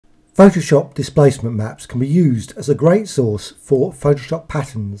Photoshop displacement maps can be used as a great source for Photoshop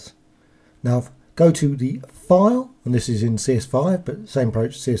patterns. Now go to the File, and this is in CS5 but same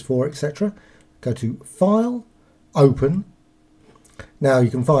approach CS4 etc. Go to File, Open. Now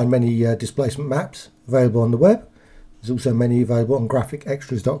you can find many displacement maps available on the web. There's also many available on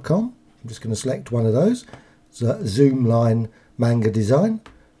graphicextras.com. I'm just going to select one of those. It's a zoom line manga design.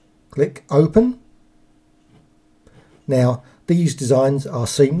 Click Open. Now these designs are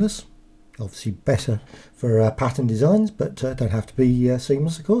seamless, obviously better for pattern designs, but don't have to be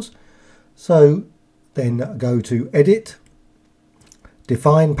seamless of course. So then go to Edit,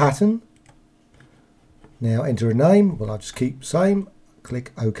 Define Pattern. Now enter a name, well I'll just keep same,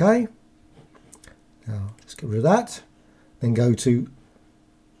 click OK. Now let's get rid of that. Then go to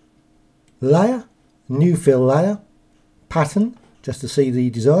Layer, New Fill Layer, Pattern, just to see the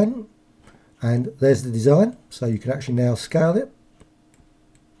design. And there's the design, so you can actually now scale it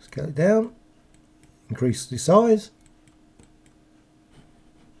down, increase the size.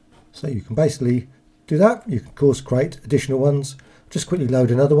 So you can basically do that. You can of course create additional ones. Just quickly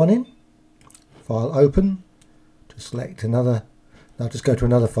load another one in. File, Open, just select another. Now just go to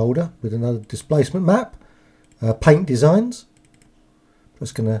another folder with another displacement map. Paint Designs.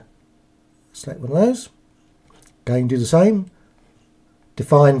 Just going to select one of those. Again do the same.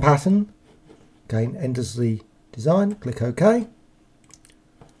 Define Pattern. Again enters the design, click OK.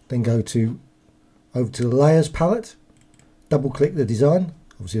 Then go over to the Layers palette, double click the design.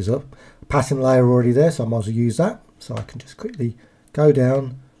 Obviously there's a pattern layer already there, so I might as well use that. So I can just quickly go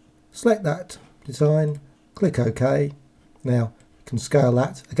down, select that design, click OK. Now you can scale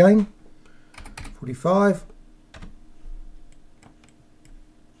that again, 45,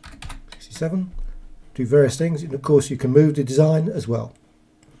 67, do various things, and of course you can move the design as well.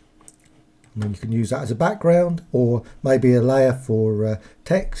 And then you can use that as a background, or maybe a layer for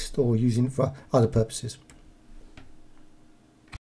text, or using it for other purposes.